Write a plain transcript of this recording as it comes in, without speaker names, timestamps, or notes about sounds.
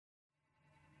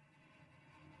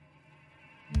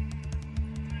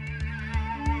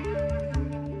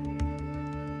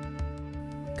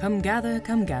Come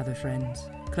gather, friends,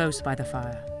 close by the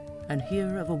fire, and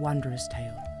hear of a wondrous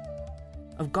tale,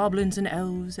 of goblins and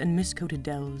elves and mist-coated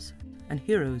dells, and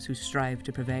heroes who strive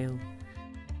to prevail.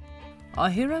 Our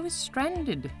hero is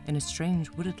stranded in a strange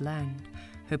wooded land.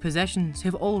 Her possessions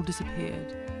have all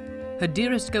disappeared. Her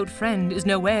dearest goat friend is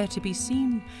nowhere to be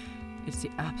seen. It's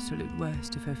the absolute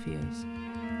worst of her fears.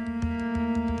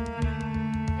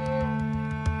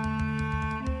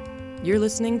 You're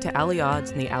listening to Alley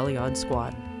Odds and the Alley Odds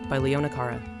Squad by Leona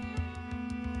Cara.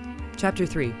 Chapter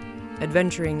 3.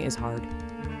 Adventuring is Hard.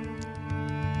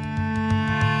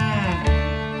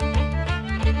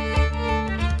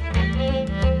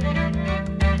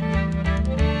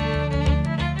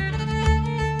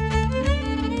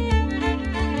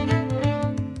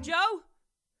 Joe?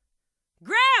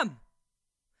 Graham!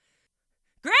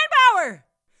 Grandbauer!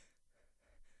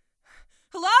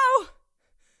 Hello?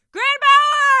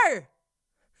 Grandbauer!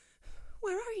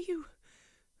 Where are you?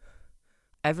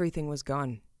 Everything was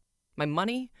gone. My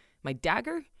money, my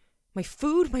dagger, my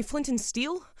food, my flint and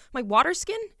steel, my water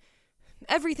skin.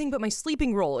 Everything but my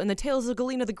sleeping roll and the Tales of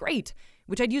Galena the Great,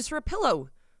 which I'd used for a pillow.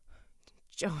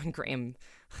 Joe and Graham,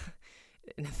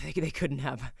 they couldn't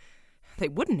have. They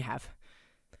wouldn't have.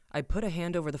 I put a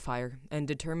hand over the fire and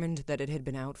determined that it had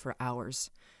been out for hours.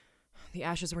 The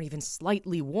ashes weren't even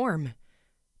slightly warm.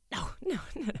 No.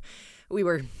 We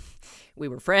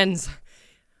were friends.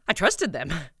 I trusted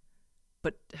them.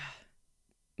 But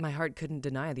my heart couldn't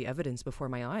deny the evidence before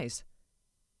my eyes.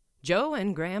 Joe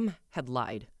and Graham had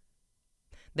lied.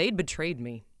 They'd betrayed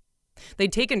me.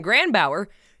 They'd taken Grandbauer,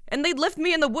 and they'd left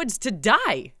me in the woods to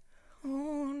die.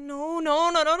 Oh, no.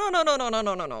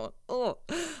 Oh,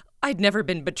 I'd never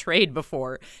been betrayed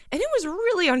before, and it was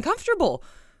really uncomfortable.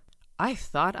 I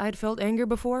thought I'd felt anger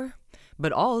before,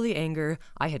 but all the anger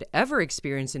I had ever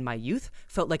experienced in my youth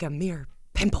felt like a mere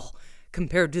pimple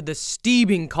compared to the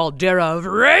steaming caldera of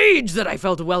rage that I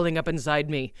felt welling up inside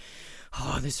me.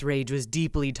 Oh, this rage was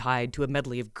deeply tied to a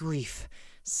medley of grief,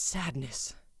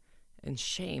 sadness, and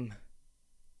shame.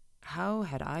 How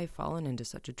had I fallen into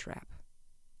such a trap?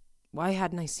 Why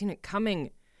hadn't I seen it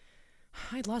coming?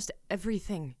 I'd lost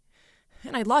everything,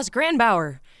 and I'd lost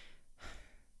Grandbauer.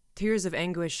 Tears of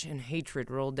anguish and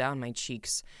hatred rolled down my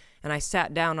cheeks, and I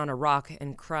sat down on a rock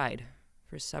and cried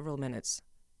for several minutes,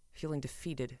 feeling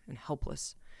defeated and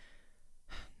helpless.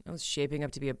 I was shaping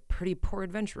up to be a pretty poor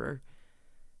adventurer.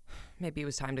 Maybe it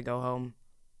was time to go home.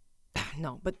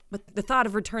 No, but the thought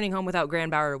of returning home without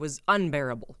Grandbauer was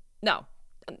unbearable. No,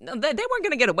 they weren't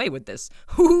going to get away with this.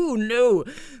 Who knew?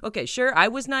 Okay, sure, I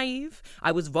was naive,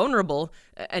 I was vulnerable,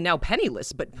 and now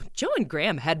penniless, but Joe and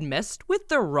Graham had messed with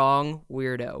the wrong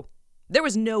weirdo. There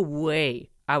was no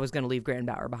way I was going to leave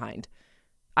Grandbauer behind.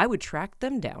 I would track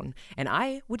them down, and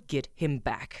I would get him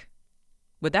back.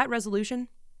 With that resolution,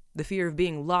 the fear of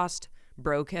being lost,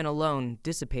 broke, and alone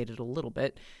dissipated a little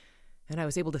bit, and I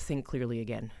was able to think clearly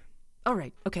again. All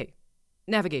right, okay,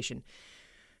 navigation.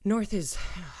 North is...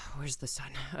 where's the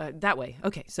sun? That way.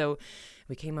 Okay, so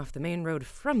we came off the main road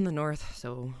from the north,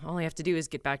 so all I have to do is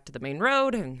get back to the main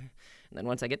road, and then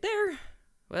once I get there,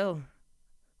 well,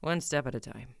 one step at a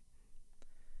time.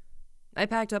 I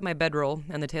packed up my bedroll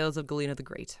and the Tales of Galena the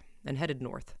Great and headed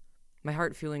north, my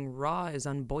heart feeling raw as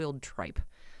unboiled tripe.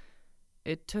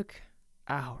 It took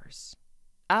hours.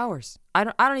 Hours. I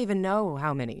don't even know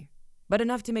how many, but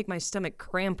enough to make my stomach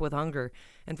cramp with hunger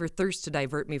and for thirst to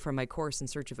divert me from my course in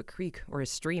search of a creek or a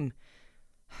stream.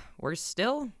 Worse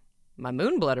still, my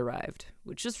moonblood arrived,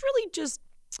 which is really just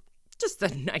the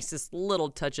nicest little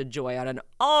touch of joy on an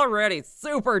already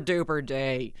super-duper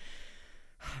day.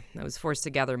 I was forced to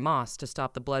gather moss to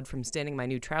stop the blood from staining my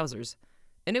new trousers,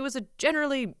 and it was a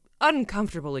generally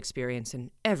uncomfortable experience in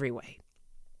every way.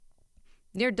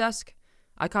 Near dusk,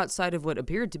 I caught sight of what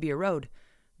appeared to be a road,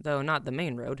 though not the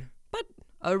main road, but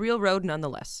a real road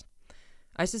nonetheless.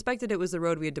 I suspected it was the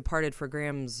road we had departed for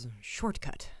Graham's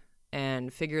shortcut,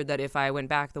 and figured that if I went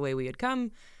back the way we had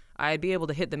come, I'd be able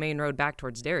to hit the main road back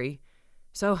towards Derry.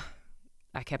 So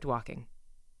I kept walking.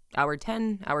 Hour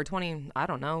 10, hour 20, I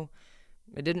don't know.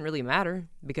 It didn't really matter,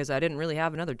 because I didn't really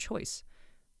have another choice.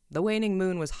 The waning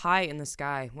moon was high in the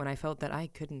sky when I felt that I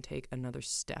couldn't take another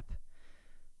step.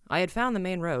 I had found the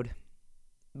main road,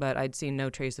 but I'd seen no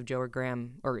trace of Joe or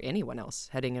Graham, or anyone else,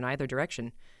 heading in either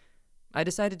direction. I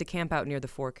decided to camp out near the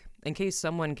fork, in case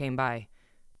someone came by,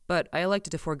 but I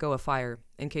elected to forego a fire,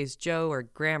 in case Joe or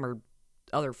Graham or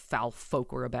other foul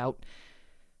folk were about.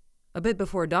 A bit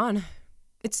before dawn,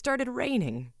 it started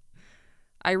raining.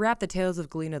 I wrapped the Tales of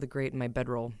Galena the Great in my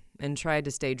bedroll and tried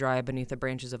to stay dry beneath the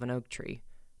branches of an oak tree,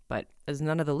 but as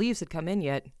none of the leaves had come in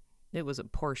yet, it was a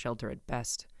poor shelter at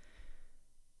best.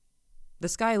 The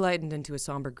sky lightened into a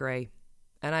somber gray,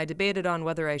 and I debated on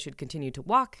whether I should continue to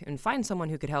walk and find someone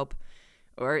who could help,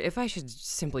 or if I should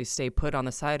simply stay put on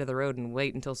the side of the road and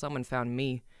wait until someone found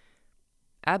me.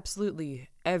 Absolutely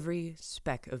every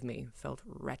speck of me felt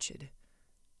wretched.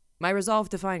 My resolve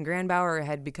to find Granbauer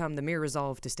had become the mere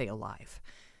resolve to stay alive,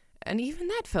 and even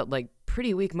that felt like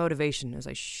pretty weak motivation as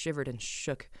I shivered and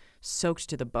shook, soaked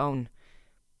to the bone.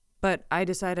 But I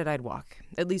decided I'd walk,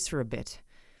 at least for a bit.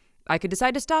 I could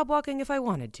decide to stop walking if I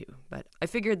wanted to, but I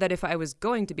figured that if I was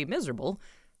going to be miserable,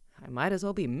 I might as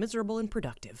well be miserable and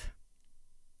productive.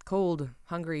 Cold,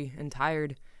 hungry, and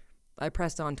tired, I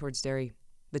pressed on towards Derry,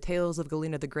 the tales of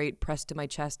Galena the Great pressed to my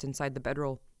chest inside the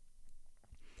bedroll.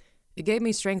 It gave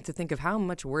me strength to think of how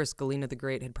much worse Galena the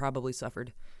Great had probably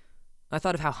suffered. I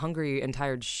thought of how hungry and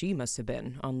tired she must have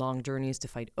been on long journeys to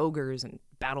fight ogres and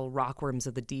battle rockworms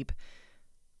of the deep.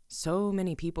 So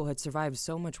many people had survived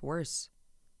so much worse.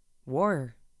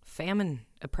 War, famine,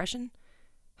 oppression.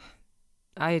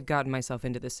 I had gotten myself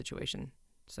into this situation,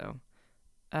 so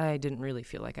I didn't really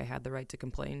feel like I had the right to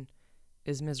complain,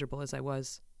 as miserable as I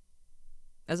was.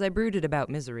 As I brooded about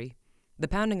misery, the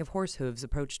pounding of horse hooves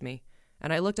approached me,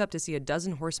 and I looked up to see a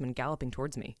dozen horsemen galloping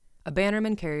towards me. A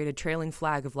bannerman carried a trailing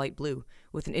flag of light blue,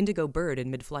 with an indigo bird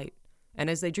in mid-flight, and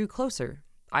as they drew closer,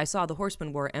 I saw the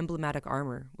horsemen wore emblematic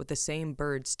armor with the same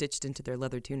bird stitched into their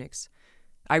leather tunics.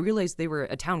 I realized they were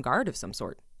a town guard of some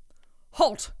sort.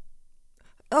 Halt!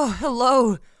 Oh,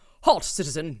 hello! Halt,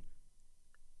 citizen!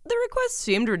 The request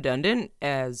seemed redundant,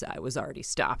 as I was already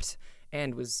stopped,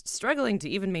 and was struggling to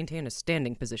even maintain a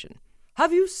standing position.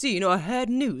 Have you seen or heard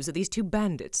news of these two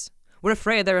bandits? We're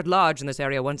afraid they're at large in this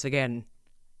area once again.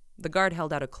 The guard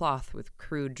held out a cloth with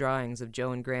crude drawings of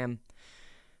Joe and Graham.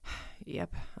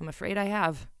 Yep, I'm afraid I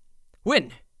have.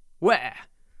 When? Where?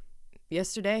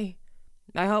 Yesterday.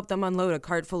 I helped them unload a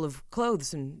cart full of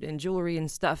clothes and jewelry and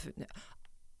stuff.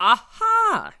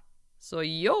 Aha! So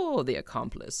you're the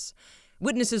accomplice.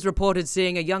 Witnesses reported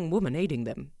seeing a young woman aiding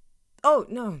them. Oh,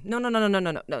 no.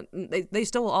 They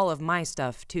stole all of my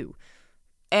stuff, too.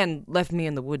 And left me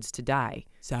in the woods to die.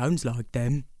 Sounds like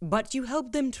them. But you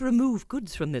helped them to remove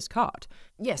goods from this cart.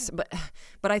 Yes,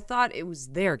 but I thought it was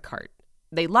their cart.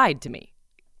 They lied to me.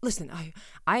 Listen,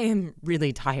 I am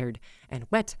really tired and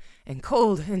wet and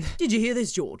cold and... Did you hear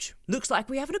this, George? Looks like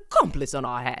we have an accomplice on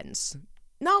our hands.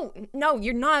 No,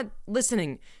 you're not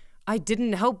listening. I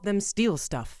didn't help them steal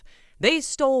stuff. They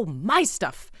stole my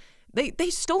stuff.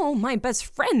 They stole my best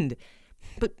friend.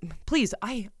 But please,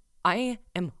 I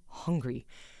am hungry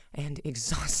and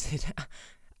exhausted.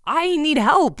 I need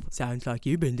help. Sounds like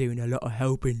you've been doing a lot of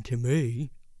helping to me.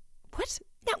 What?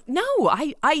 No,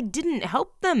 I didn't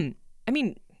help them. I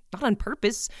mean, not on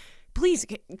purpose. Please,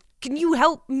 can you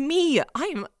help me?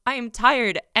 I am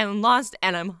tired and lost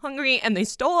and I'm hungry and they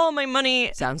stole all my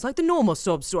money. Sounds like the normal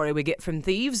sob story we get from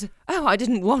thieves. Oh, I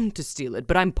didn't want to steal it,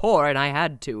 but I'm poor and I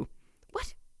had to.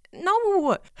 What?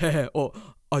 No. Oh,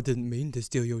 I didn't mean to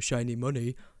steal your shiny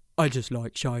money. I just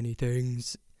like shiny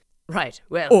things. Right,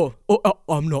 well...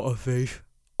 I'm not a thief.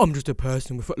 I'm just a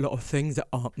person with a lot of things that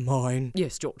aren't mine.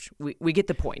 Yes, George, we get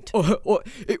the point.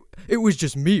 It was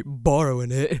just me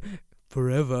borrowing it.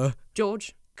 Forever.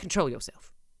 George, control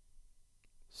yourself.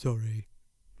 Sorry.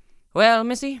 Well,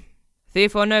 Missy,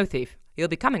 thief or no thief, you'll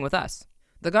be coming with us.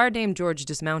 The guard named George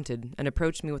dismounted and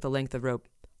approached me with a length of rope.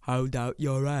 Hold out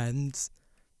your hands.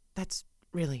 That's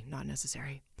really not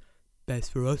necessary.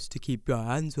 Best for us to keep your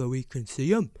hands where we can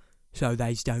see 'em, so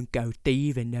they don't go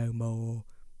thieving no more.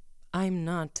 I'm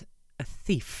not a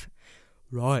thief.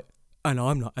 Right, and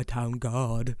I'm not a town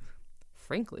guard.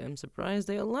 Frankly, I'm surprised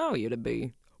they allow you to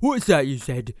be. What's that you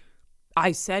said?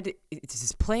 I said it's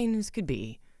as plain as could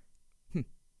be.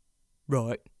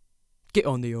 Right. Get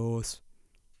on the horse.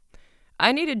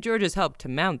 I needed George's help to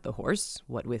mount the horse,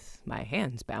 what with my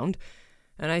hands bound,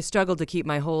 and I struggled to keep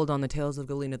my hold on the tales of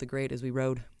Galena the Great as we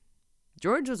rode.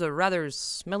 George was a rather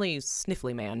smelly,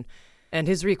 sniffly man, and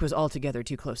his reek was altogether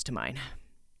too close to mine.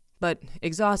 But,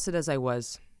 exhausted as I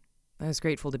was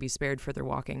grateful to be spared further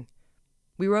walking.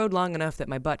 We rode long enough that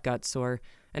my butt got sore,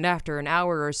 and after an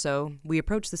hour or so, we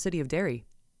approached the city of Derry.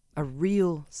 A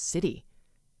real city.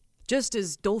 Just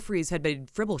as Dolfries had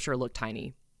made Fribbleshire look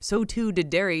tiny, so too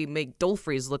did Derry make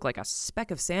Dolfries look like a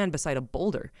speck of sand beside a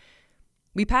boulder.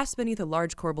 We passed beneath a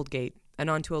large corbelled gate and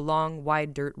onto a long,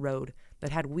 wide dirt road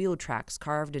that had wheel tracks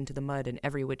carved into the mud in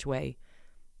every which way.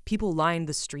 People lined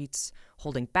the streets,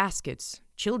 holding baskets,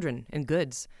 children, and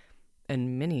goods,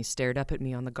 and many stared up at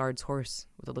me on the guard's horse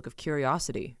with a look of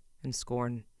curiosity and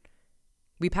scorn.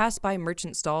 We passed by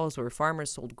merchant stalls where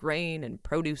farmers sold grain and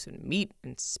produce and meat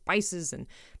and spices, and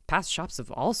past shops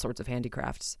of all sorts of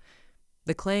handicrafts.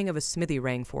 The clang of a smithy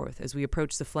rang forth as we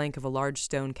approached the flank of a large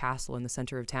stone castle in the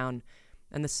center of town,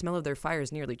 and the smell of their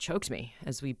fires nearly choked me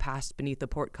as we passed beneath the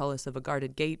portcullis of a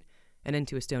guarded gate and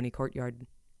into a stony courtyard.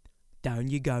 Down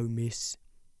you go, miss.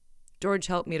 George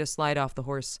helped me to slide off the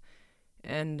horse,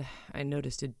 and I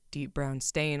noticed a deep brown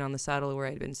stain on the saddle where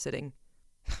I had been sitting.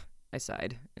 I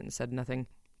sighed and said nothing,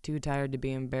 too tired to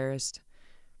be embarrassed.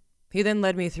 He then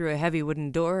led me through a heavy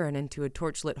wooden door and into a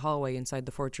torch-lit hallway inside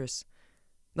the fortress.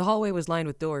 The hallway was lined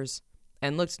with doors,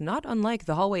 and looked not unlike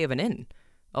the hallway of an inn,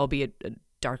 albeit a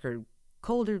darker,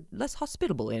 colder, less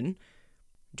hospitable inn.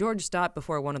 George stopped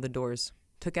before one of the doors,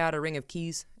 took out a ring of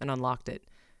keys, and unlocked it.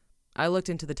 I looked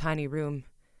into the tiny room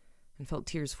and felt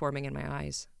tears forming in my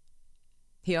eyes.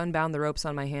 He unbound the ropes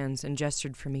on my hands and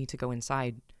gestured for me to go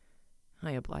inside.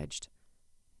 I obliged.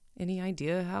 Any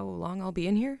idea how long I'll be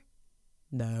in here?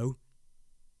 No.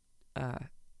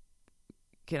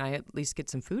 Can I at least get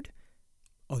some food?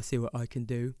 I'll see what I can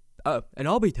do. And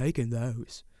I'll be taking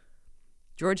those.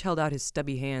 George held out his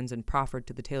stubby hands and proffered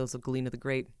to the tales of Galena the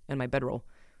Great and my bedroll.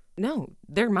 No,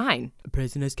 they're mine.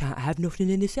 Prisoners can't have nothing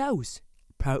in this house.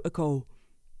 Protocol.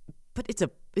 But it's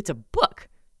a book.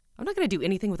 I'm not going to do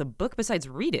anything with a book besides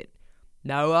read it.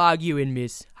 No arguing,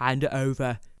 miss. Hand it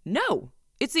over. No,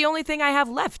 it's the only thing I have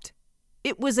left.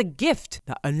 It was a gift.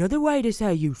 That another way to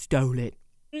say you stole it.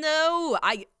 No,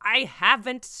 I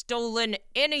haven't stolen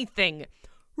anything.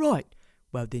 Right.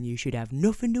 Well, then you should have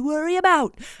nothing to worry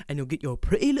about, and you'll get your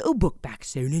pretty little book back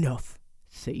soon enough.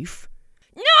 Thief.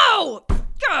 No!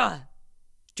 Gah!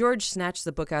 George snatched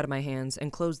the book out of my hands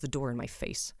and closed the door in my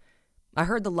face. I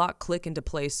heard the lock click into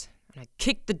place, and I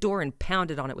kicked the door and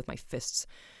pounded on it with my fists.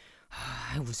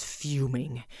 I was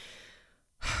fuming,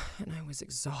 and I was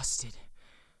exhausted.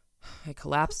 I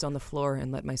collapsed on the floor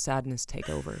and let my sadness take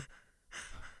over.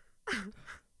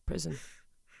 Prison.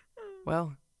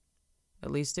 Well,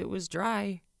 at least it was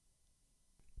dry.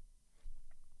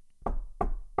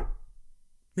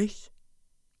 Miss?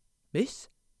 Miss?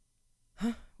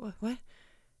 Huh? What?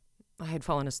 I had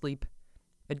fallen asleep.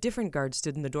 A different guard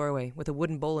stood in the doorway with a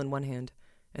wooden bowl in one hand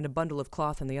and a bundle of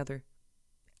cloth in the other.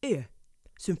 Here,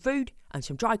 some food and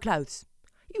some dry clothes.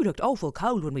 You looked awful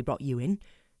cold when we brought you in,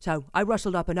 so I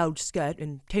rustled up an old skirt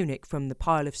and tunic from the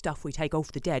pile of stuff we take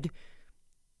off the dead.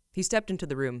 He stepped into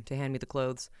the room to hand me the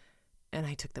clothes, and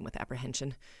I took them with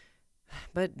apprehension.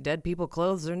 But dead people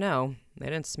clothes or no, they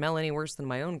didn't smell any worse than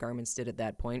my own garments did at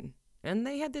that point, and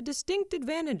they had the distinct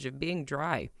advantage of being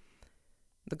dry.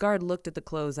 The guard looked at the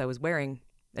clothes I was wearing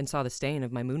and saw the stain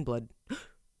of my moonblood.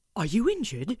 Are you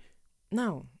injured?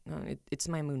 No, it's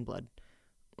my moonblood.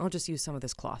 I'll just use some of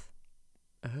this cloth.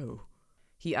 Oh.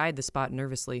 He eyed the spot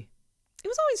nervously. It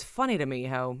was always funny to me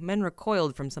how men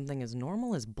recoiled from something as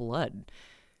normal as blood.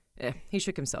 He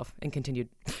shook himself and continued.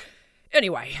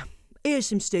 Anyway, here's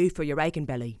some stew for your aching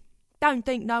belly. Don't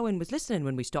think no one was listening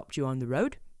when we stopped you on the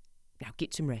road. Now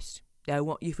get some rest. Don't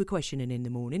want you for questioning in the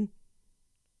morning.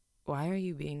 Why are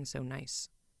you being so nice?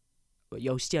 Well,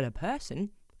 you're still a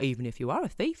person, even if you are a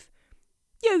thief.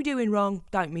 You doing wrong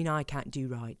don't mean I can't do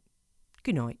right.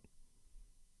 Good night.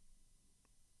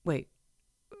 Wait,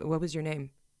 what was your name?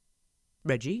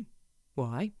 Reggie.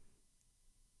 Why?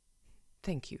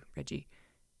 Thank you, Reggie.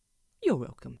 You're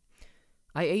welcome.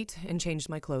 I ate and changed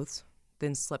my clothes,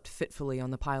 then slept fitfully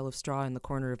on the pile of straw in the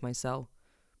corner of my cell.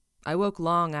 I woke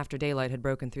long after daylight had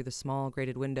broken through the small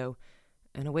grated window,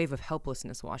 and a wave of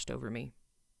helplessness washed over me.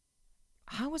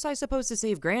 How was I supposed to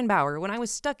save Granbauer when I was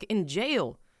stuck in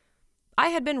jail? I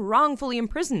had been wrongfully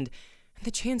imprisoned, and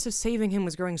the chance of saving him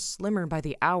was growing slimmer by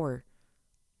the hour.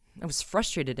 I was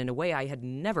frustrated in a way I had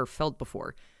never felt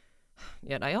before.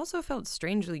 Yet I also felt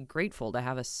strangely grateful to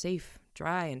have a safe,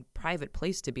 dry, and private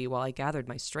place to be while I gathered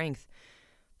my strength.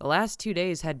 The last 2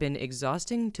 days had been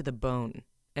exhausting to the bone,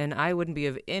 and I wouldn't be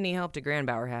of any help to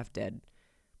Granbauer half dead.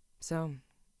 So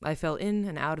I fell in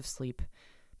and out of sleep,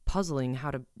 puzzling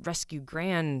how to rescue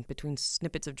Gran between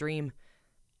snippets of dream.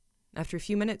 After a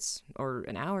few minutes, or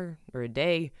an hour, or a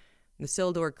day, the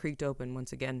cell door creaked open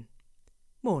once again.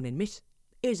 Morning, miss.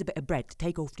 Here's a bit of bread to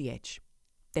take off the edge.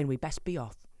 Then we best be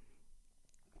off.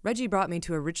 Reggie brought me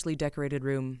to a richly decorated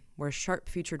room where a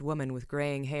sharp-featured woman with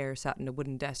graying hair sat in a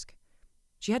wooden desk.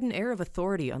 She had an air of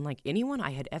authority unlike anyone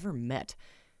I had ever met,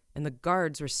 and the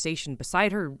guards were stationed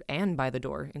beside her and by the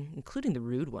door, including the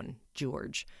rude one,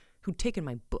 George, who'd taken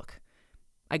my book.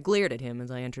 I glared at him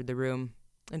as I entered the room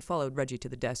and followed Reggie to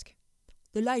the desk.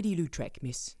 The Lady Lautrec,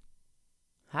 miss.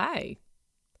 Hi.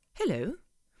 Hello.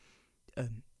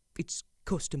 It's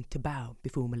custom to bow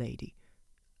before my lady.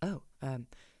 Oh,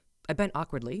 I bent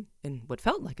awkwardly, in what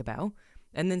felt like a bow,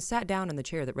 and then sat down in the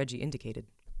chair that Reggie indicated.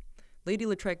 Lady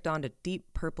Lautrec donned a deep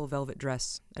purple velvet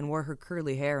dress and wore her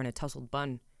curly hair in a tousled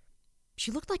bun.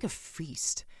 She looked like a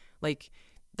feast, like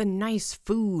the nice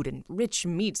food and rich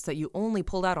meats that you only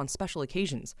pulled out on special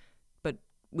occasions, but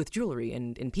with jewelry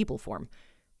and in people form.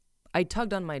 I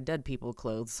tugged on my dead people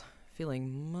clothes,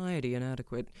 feeling mighty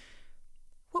inadequate.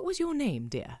 "What was your name,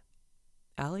 dear?"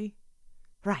 "Allie?"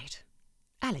 "Right.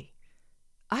 Allie.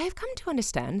 I have come to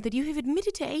understand that you have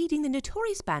admitted to aiding the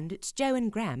notorious bandits Joe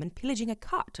and Graham in pillaging a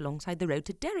cart alongside the road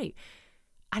to Derry,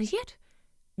 and yet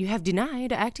you have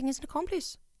denied acting as an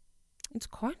accomplice. It's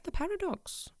quite the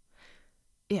paradox."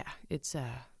 "Yeah, it's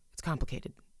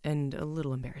complicated and a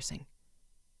little embarrassing."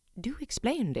 "Do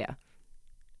explain, dear."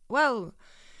 "Well,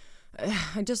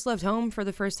 I just left home for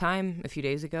the first time a few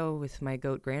days ago with my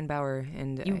goat Granbauer,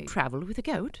 and You travelled with a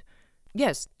goat?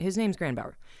 Yes, his name's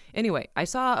Granbauer. Anyway, I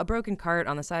saw a broken cart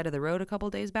on the side of the road a couple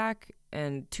days back,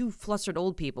 and 2 flustered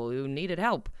old people who needed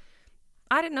help.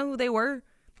 I didn't know who they were.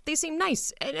 They seemed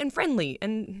nice and friendly,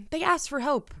 and they asked for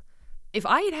help. If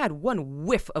I had had one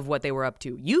whiff of what they were up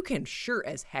to, you can sure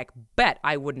as heck bet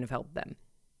I wouldn't have helped them."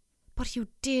 "But you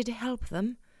did help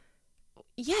them?"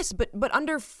 "Yes, but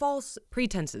under false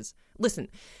pretenses. Listen,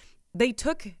 they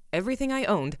took everything I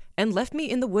owned and left me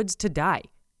in the woods to die.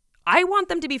 I want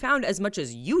them to be found as much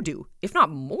as you do, if not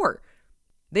more.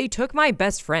 They took my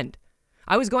best friend.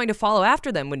 I was going to follow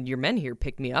after them when your men here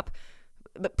picked me up.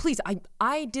 But please,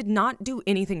 I did not do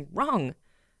anything wrong.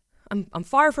 I'm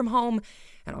far from home,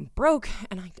 and I'm broke,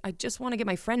 and I just want to get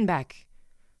my friend back.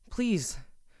 Please,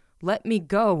 let me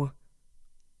go."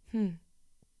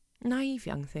 Naive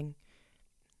young thing.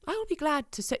 I will be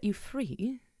glad to set you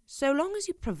free, so long as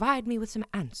you provide me with some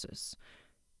answers.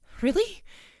 Really?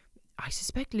 I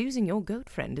suspect losing your goat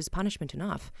friend is punishment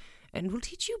enough, and will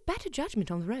teach you better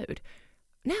judgment on the road.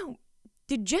 Now,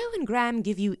 did Joe and Graham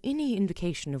give you any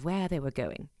indication of where they were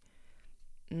going?"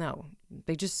 "No,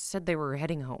 they just said they were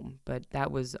heading home, but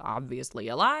that was obviously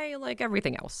a lie, like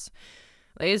everything else.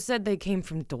 They said they came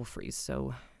from Dolfries,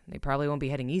 so they probably won't be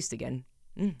heading east again."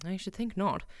 I should think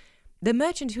not. The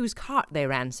merchant whose cart they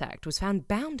ransacked was found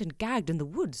bound and gagged in the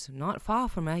woods, not far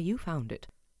from where you found it.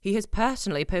 He has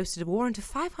personally posted a warrant of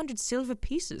 500 silver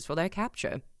pieces for their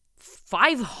capture."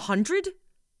 500?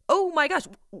 Oh my gosh,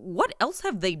 what else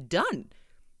have they done?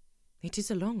 It is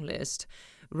a long list.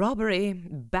 Robbery,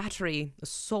 battery,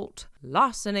 assault,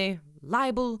 larceny,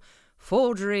 libel,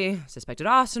 forgery, suspected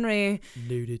arsonery.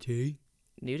 Nudity.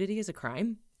 Nudity is a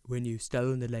crime? When you've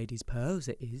stolen the lady's pearls,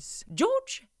 it is.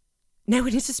 George? No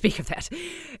one is to speak of that.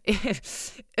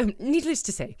 Needless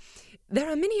to say, there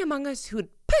are many among us who would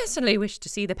personally wish to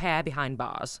see the pair behind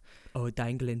bars. Or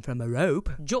dangling from a rope.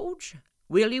 George,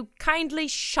 will you kindly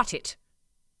shut it?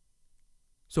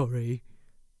 Sorry.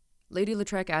 Lady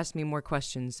Lautrec asked me more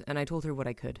questions, and I told her what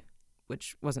I could,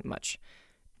 which wasn't much.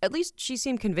 At least she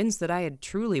seemed convinced that I had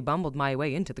truly bumbled my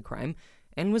way into the crime,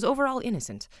 and was overall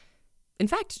innocent. In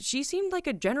fact, she seemed like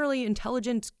a generally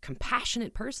intelligent,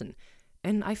 compassionate person,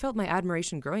 and I felt my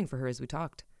admiration growing for her as we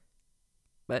talked.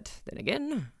 But then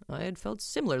again, I had felt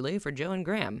similarly for Joe and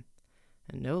Graham,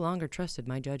 and no longer trusted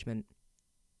my judgment.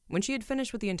 When she had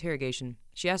finished with the interrogation,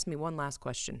 she asked me one last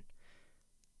question.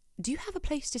 "Do you have a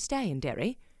place to stay in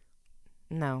Derry?"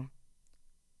 "No."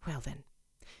 "Well then,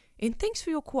 in thanks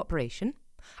for your cooperation,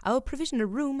 I will provision a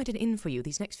room at an inn for you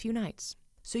these next few nights,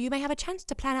 so you may have a chance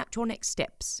to plan out your next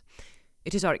steps.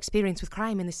 It is our experience with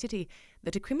crime in the city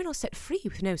that a criminal set free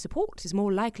with no support is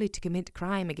more likely to commit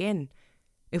crime again.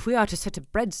 If we are to set a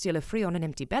bread stealer free on an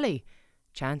empty belly,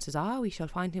 chances are we shall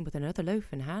find him with another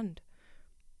loaf in hand."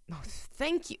 "Oh,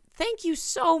 thank you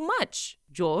so much."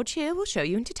 "George here will show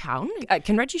you into town."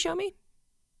 Can Reggie show me?"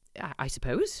 I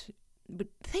suppose. But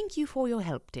thank you for your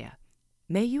help, dear.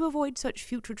 May you avoid such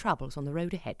future troubles on the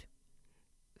road ahead."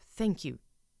 "Thank you,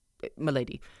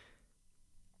 milady."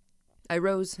 I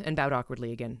rose and bowed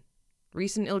awkwardly again.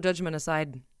 Recent ill judgment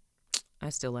aside, I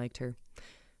still liked her.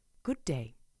 "Good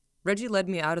day." Reggie led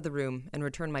me out of the room and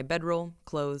returned my bedroll,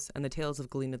 clothes, and the tales of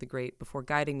Galena the Great before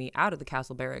guiding me out of the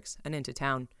castle barracks and into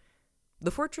town.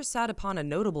 The fortress sat upon a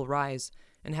notable rise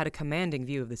and had a commanding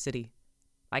view of the city.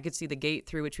 I could see the gate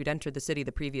through which we'd entered the city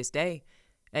the previous day,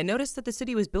 and noticed that the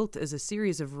city was built as a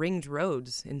series of ringed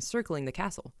roads encircling the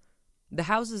castle. The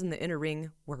houses in the inner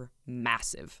ring were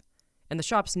massive, and the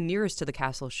shops nearest to the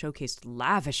castle showcased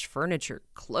lavish furniture,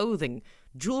 clothing,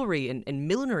 jewelry, and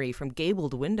millinery from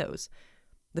gabled windows.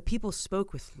 The people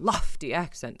spoke with lofty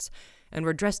accents, and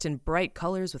were dressed in bright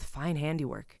colors with fine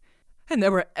handiwork. And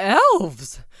there were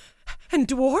elves, and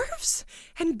dwarves,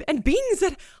 and beings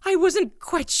that I wasn't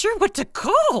quite sure what to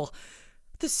call.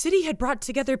 The city had brought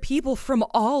together people from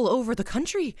all over the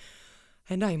country,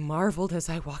 and I marveled as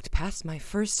I walked past my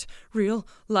first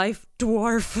real-life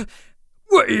dwarf.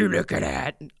 What are you looking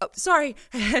at? Oh, sorry,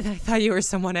 I thought you were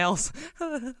someone else.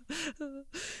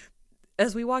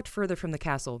 As we walked further from the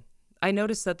castle, I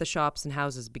noticed that the shops and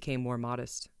houses became more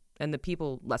modest, and the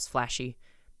people less flashy.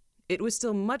 It was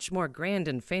still much more grand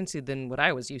and fancy than what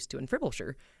I was used to in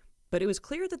Fribbleshire, but it was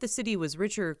clear that the city was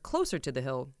richer closer to the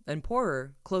hill and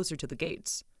poorer closer to the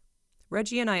gates.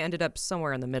 Reggie and I ended up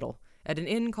somewhere in the middle, at an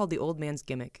inn called the Old Man's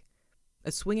Gimmick.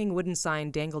 A swinging wooden sign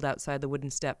dangled outside the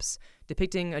wooden steps,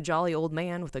 depicting a jolly old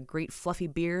man with a great fluffy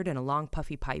beard and a long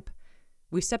puffy pipe.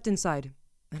 We stepped inside,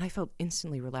 and I felt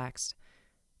instantly relaxed.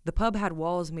 The pub had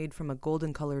walls made from a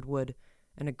golden-colored wood,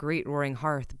 and a great roaring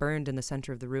hearth burned in the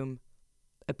center of the room.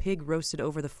 A pig roasted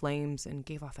over the flames and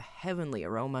gave off a heavenly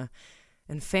aroma,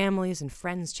 and families and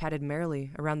friends chatted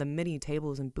merrily around the many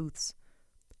tables and booths.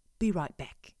 "Be right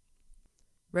back."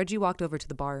 Reggie walked over to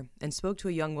the bar and spoke to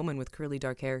a young woman with curly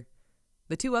dark hair.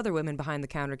 The 2 other women behind the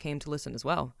counter came to listen as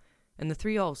well, and the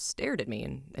 3 all stared at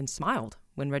me and smiled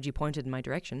when Reggie pointed in my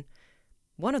direction.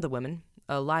 One of the women,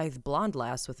 a lithe blonde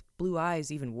lass with blue eyes,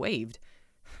 even waved.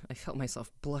 I felt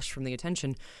myself blush from the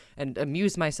attention and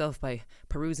amused myself by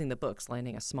perusing the books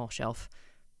lining a small shelf.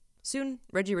 Soon,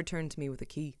 Reggie returned to me with a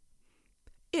key.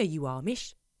 "Here you are,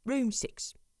 miss. Room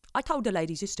 6. I told the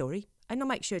ladies a story, and I'll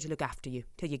make sure to look after you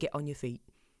till you get on your feet."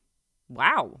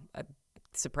 Wow, I'm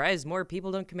surprised more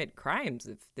people don't commit crimes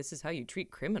if this is how you treat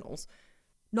criminals.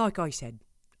 "Like I said,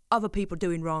 other people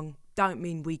doing wrong don't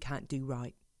mean we can't do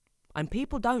right. And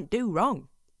people don't do wrong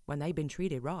when they've been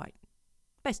treated right.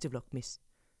 Best of luck, miss."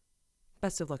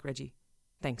 "Best of luck, Reggie.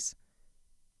 Thanks."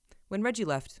 When Reggie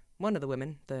left, one of the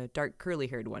women, the dark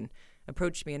curly-haired one,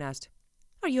 approached me and asked,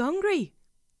 "Are you hungry?"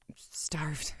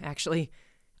 "Starved, actually."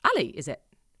 "Allie, is it?"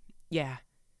 "Yeah."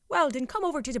 "Well, then come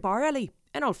over to the bar, Ellie,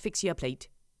 and I'll fix you a plate.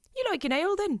 You like an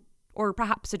ale, then? Or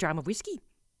perhaps a dram of whiskey?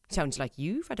 Sounds like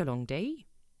you've had a long day."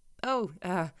 "Oh,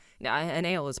 an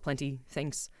ale is plenty,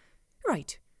 thanks."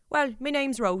 "Right. Well, my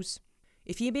name's Rose.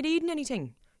 If you've been eating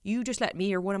anything, you just let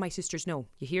me or one of my sisters know.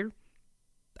 You hear?"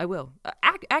 "I will.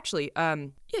 Actually,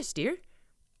 yes, dear.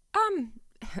 I'm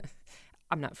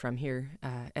not from here,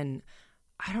 and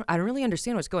I don't really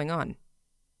understand what's going on.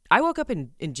 I woke up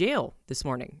in jail this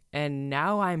morning, and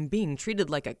now I'm being treated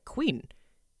like a queen.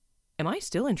 Am I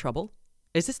still in trouble?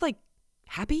 Is this like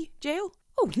happy jail?"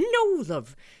 "Oh, no,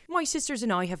 love. My sisters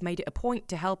and I have made it a point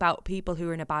to help out people who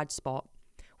are in a bad spot.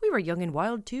 We were young and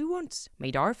wild too once,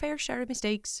 made our fair share of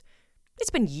mistakes.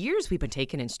 It's been years we've been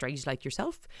taken in strays like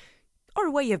yourself. Our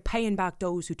way of paying back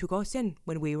those who took us in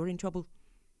when we were in trouble."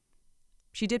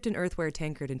 She dipped an earthenware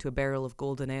tankard into a barrel of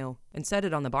golden ale and set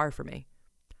it on the bar for me.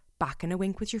 "Back in a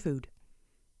wink with your food."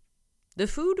 The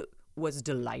food was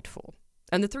delightful,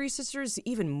 and the 3 sisters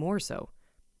even more so.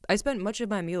 I spent much of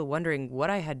my meal wondering what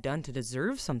I had done to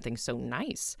deserve something so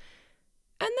nice.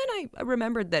 And then I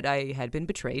remembered that I had been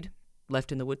betrayed,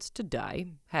 left in the woods to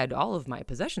die, had all of my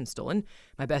possessions stolen,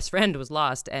 my best friend was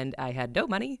lost, and I had no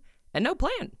money and no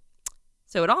plan.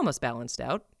 So it almost balanced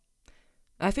out.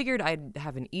 I figured I'd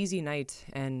have an easy night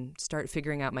and start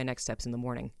figuring out my next steps in the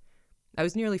morning. I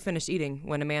was nearly finished eating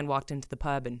when a man walked into the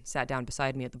pub and sat down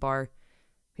beside me at the bar.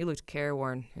 He looked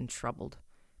careworn and troubled.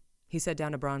 He set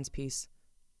down a bronze piece.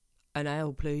 "An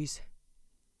ale, please."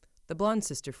 The blonde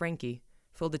sister, Frankie,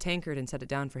 filled the tankard and set it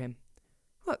down for him.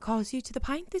 "What calls you to the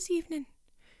pint this evening?"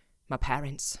 "My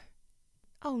parents."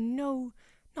 "Oh, no,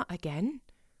 not again."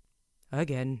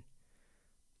 "Again."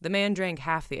 The man drank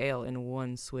half the ale in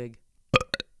one swig.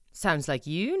 "Sounds like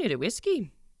you need a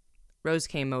whiskey." Rose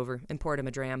came over and poured him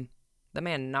a dram. The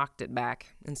man knocked it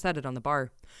back and set it on the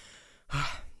bar.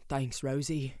 "Thanks,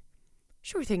 Rosie."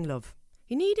 "Sure thing, love.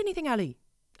 You need anything, Allie?"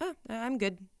 I'm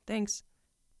good, thanks."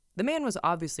 The man was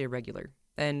obviously a regular,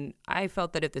 and I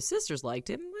felt that if the sisters liked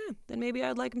him, then maybe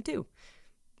I'd like him too.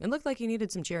 It looked like he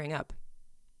needed some cheering up.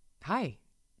 "Hi,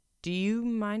 do you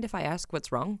mind if I ask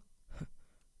what's wrong?"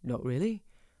 "Not really.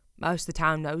 Most of the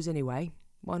town knows anyway.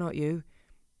 Why not you?"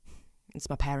 "It's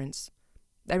my parents.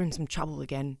 They're in some trouble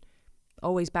again.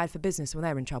 Always bad for business when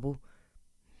they're in trouble."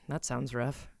 "That sounds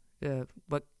rough.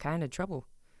 What kind of trouble?"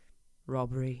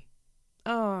 "Robbery."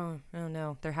 Oh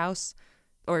no, their house?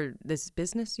 Or this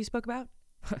business you spoke about?"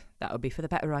 "That would be for the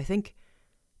better, I think.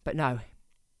 But no,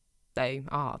 they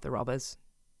are the robbers."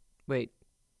 "Wait,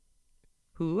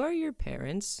 who are your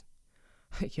parents?"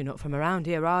 "You're not from around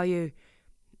here, are you?"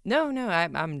 No,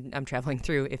 I'm traveling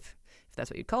through, if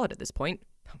that's what you'd call it at this point."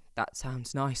 "That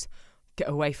sounds nice. Get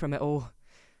away from it all."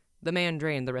 The man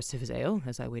drained the rest of his ale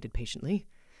as I waited patiently.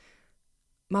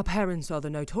 "My parents are the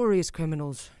notorious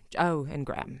criminals, Joe and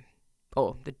Graham.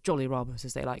 Or the Jolly Robbers,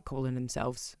 as they like calling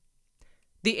themselves."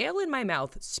 The ale in my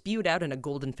mouth spewed out in a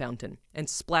golden fountain and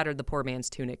splattered the poor man's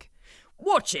tunic.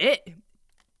 Watch it!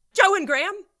 Joe and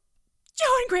Graham?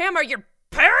 Joe and Graham are your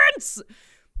parents?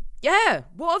 Yeah,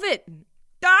 what of it?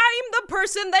 I'm the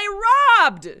person they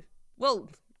robbed! Well,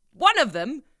 one of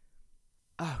them.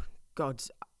 Oh, God,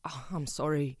 I'm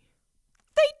sorry.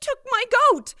 They took my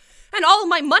goat and all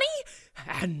my money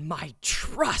and my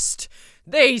trust.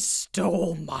 They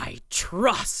stole my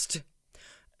trust.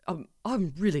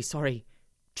 I'm really sorry.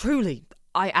 Truly,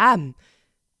 I am.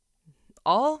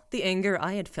 All the anger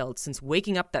I had felt since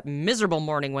waking up that miserable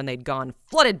morning when they'd gone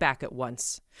flooded back at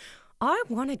once. I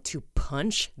wanted to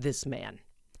punch this man.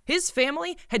 His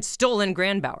family had stolen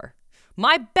Grandbauer,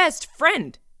 my best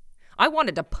friend. I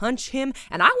wanted to punch him,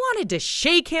 and I wanted to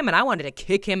shake him, and I wanted to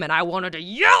kick him, and I wanted to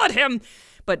yell at him.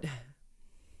 But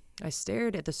I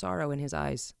stared at the sorrow in his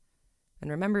eyes and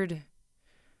remembered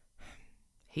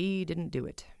he didn't do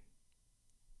it.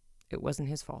 It wasn't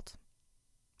his fault.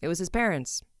 It was his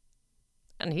parents,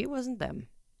 and he wasn't them.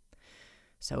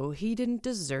 So he didn't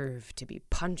deserve to be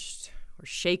punched or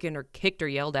shaken or kicked or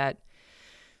yelled at.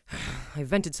 I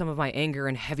vented some of my anger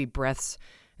in heavy breaths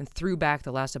and threw back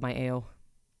the last of my ale.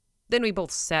 Then we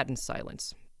both sat in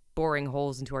silence, boring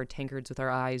holes into our tankards with our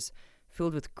eyes,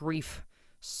 filled with grief,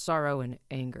 sorrow, and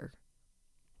anger.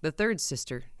 The third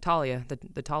sister, Talia,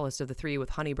 the tallest of the three with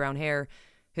honey-brown hair,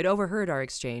 had overheard our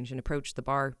exchange and approached the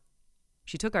bar.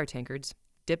 She took our tankards,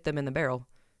 dipped them in the barrel,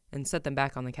 and set them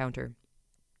back on the counter.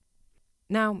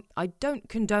 Now, I don't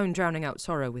condone drowning out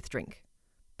sorrow with drink,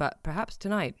 but perhaps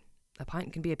tonight a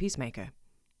pint can be a peacemaker.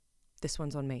 This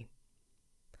one's on me.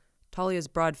 Talia's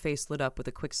broad face lit up with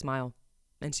a quick smile,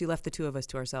 and she left the two of us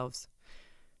to ourselves.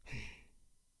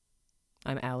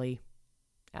 I'm Allie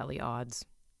Odds.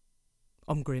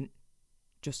 I'm Grint.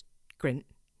 Just Grint.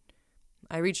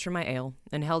 I reached for my ale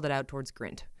and held it out towards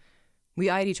Grint. We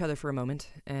eyed each other for a moment,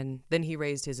 and then he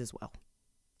raised his as well.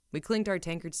 We clinked our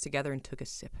tankards together and took a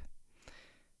sip.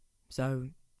 So,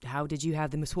 how did you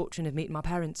have the misfortune of meeting my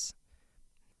parents?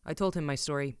 I told him my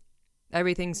story.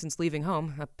 Everything since leaving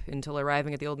home, up until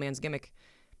arriving at the old man's gimmick.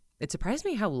 It surprised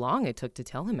me how long it took to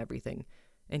tell him everything,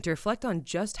 and to reflect on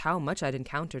just how much I'd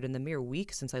encountered in the mere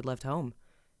week since I'd left home.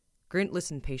 Grint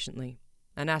listened patiently,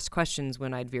 and asked questions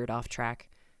when I'd veered off track.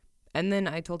 And then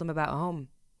I told him about home.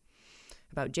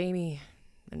 About Jamie,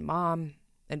 and Mom,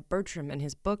 and Bertram and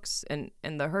his books, and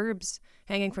the herbs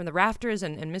hanging from the rafters,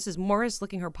 and Mrs. Morris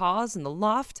licking her paws in the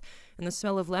loft, and the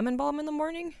smell of lemon balm in the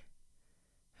morning.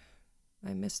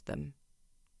 I missed them.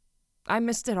 I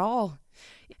missed it all.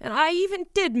 And I even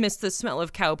did miss the smell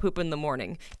of cow poop in the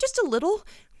morning. Just a little,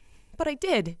 but I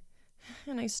did.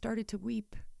 And I started to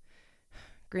weep.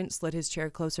 Grint slid his chair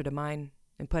closer to mine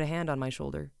and put a hand on my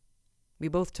shoulder. We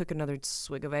both took another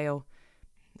swig of ale.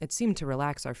 It seemed to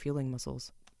relax our feeling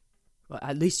muscles. Well,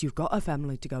 at least you've got a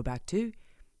family to go back to.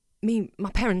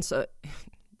 My parents are...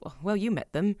 Well, you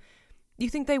met them. You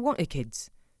think they wanted kids?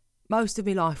 Most of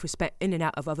my life was spent in and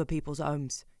out of other people's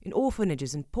homes, in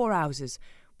orphanages and poorhouses,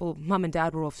 while Mum and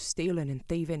Dad were off stealing and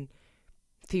thieving.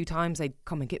 A few times they'd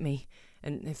come and get me,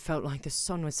 and it felt like the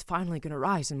sun was finally going to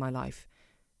rise in my life.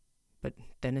 But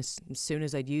then as soon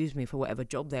as they'd used me for whatever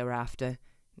job they were after,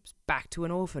 it was back to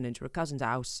an orphanage or a cousin's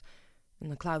house, and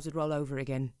the clouds would roll over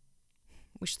again.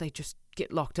 Wish they'd just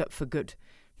get locked up for good.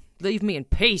 Leave me in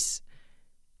peace.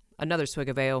 Another swig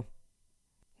of ale.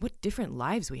 What different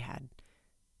lives we had.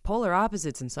 Polar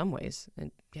opposites in some ways,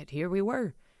 and yet here we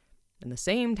were, in the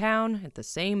same town, at the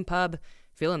same pub,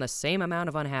 feeling the same amount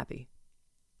of unhappy.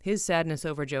 His sadness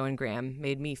over Joe and Graham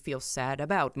made me feel sad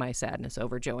about my sadness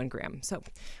over Joe and Graham, so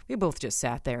we both just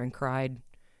sat there and cried.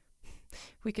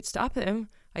 We could stop them,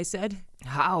 I said.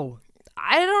 How?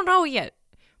 I don't know yet.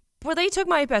 But they took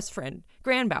my best friend,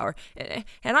 Grandbauer,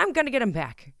 and I'm going to get him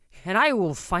back, and I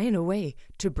will find a way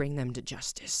to bring them to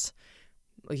justice.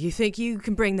 You think you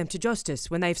can bring them to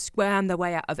justice when they've squirmed their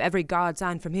way out of every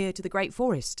godsend from here to the Great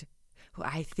Forest? Well,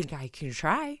 I think I can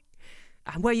try.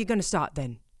 And where are you going to start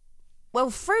then?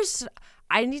 Well, first,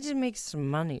 I need to make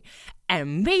some money.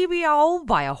 And maybe I'll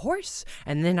buy a horse,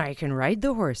 and then I can ride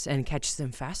the horse and catch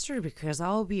them faster because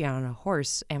I'll be on a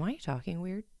horse. Am I talking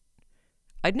weird?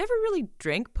 I'd never really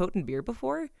drank potent beer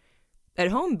before.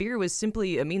 At home, beer was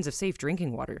simply a means of safe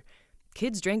drinking water.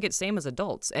 Kids drank it same as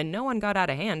adults, and no one got out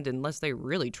of hand unless they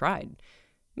really tried.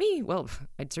 Me, well,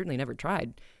 I'd certainly never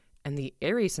tried, and the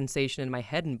airy sensation in my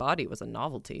head and body was a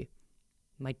novelty.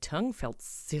 My tongue felt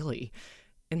silly,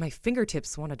 and my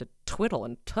fingertips wanted to twiddle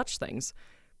and touch things.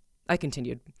 I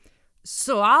continued.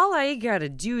 So all I gotta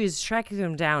do is track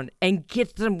them down and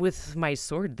get them with my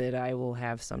sword that I will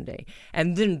have someday,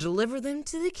 and then deliver them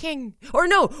to the king. Or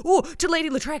no, to Lady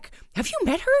Lautrec. Have you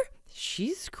met her?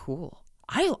 She's cool.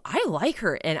 I like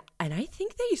her, and I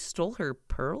think they stole her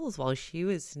pearls while she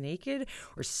was naked,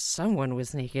 or someone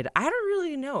was naked. I don't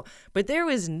really know, but there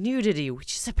was nudity,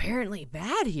 which is apparently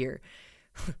bad here.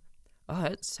 Oh,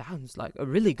 that sounds like a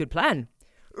really good plan.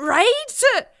 Right?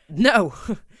 No,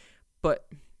 but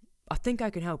I think I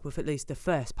can help with at least the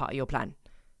first part of your plan.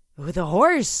 With a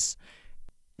horse.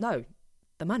 No,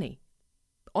 the money.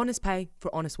 Honest pay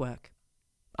for honest work.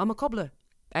 I'm a cobbler.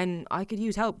 And I could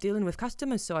use help dealing with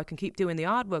customers so I can keep doing the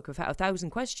hard work without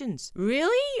 1,000 questions.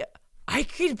 Really? I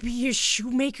could be a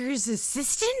shoemaker's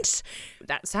assistant?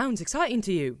 That sounds exciting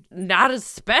to you. Not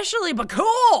especially, but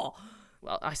cool!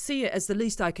 Well, I see it as the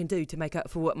least I can do to make up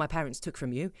for what my parents took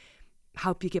from you.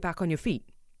 Help you get back on your feet.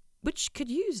 Which could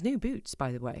use new boots,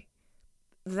 by the way.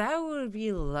 That would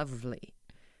be lovely.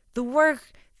 The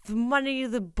work, the money,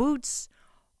 the boots,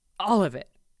 all of it.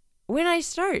 When I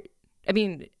start? I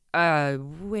mean...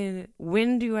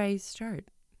 when do I start?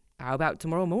 How about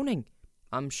tomorrow morning?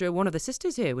 I'm sure one of the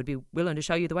sisters here would be willing to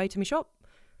show you the way to me shop.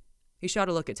 He shot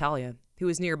a look at Talia, who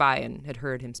was nearby and had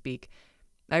heard him speak.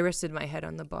 I rested my head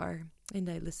on the bar, and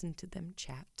I listened to them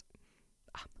chat.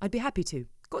 I'd be happy to.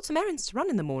 Got some errands to run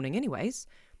in the morning anyways.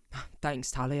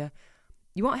 Thanks, Talia.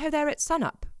 You want her there at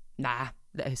sunup? Nah,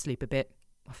 let her sleep a bit.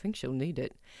 I think she'll need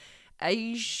it.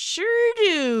 I sure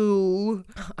do.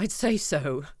 I'd say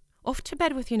so. Off to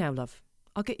bed with you now, love.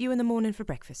 I'll get you in the morning for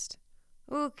breakfast.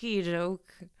 Okie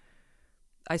doke.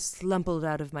 I slumpled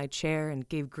out of my chair and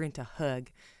gave Grint a hug.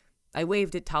 I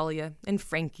waved at Talia and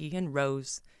Frankie and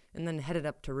Rose, and then headed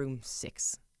up to room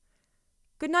 6.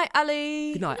 Good night,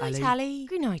 Allie. Good night, Allie.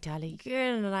 Good night, Allie.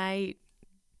 Good night.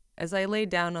 As I lay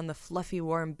down on the fluffy,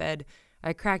 warm bed,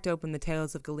 I cracked open the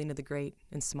Tales of Galena the Great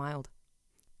and smiled.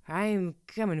 I'm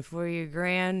coming for you,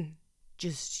 Gran.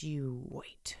 Just you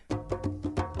wait.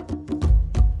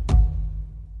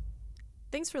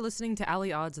 Thanks for listening to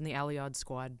Allie Odds and the Allie Odds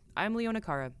Squad. I'm Leona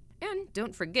Cara. And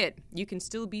don't forget, you can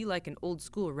still be like an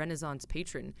old-school Renaissance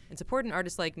patron and support an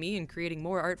artist like me in creating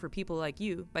more art for people like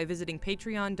you by visiting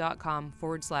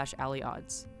patreon.com/Allie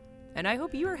Odds. And I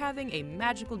hope you are having a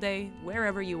magical day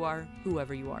wherever you are,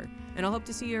 whoever you are. And I'll hope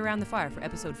to see you around the fire for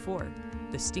episode 4,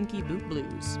 The Stinky Boot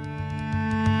Blues.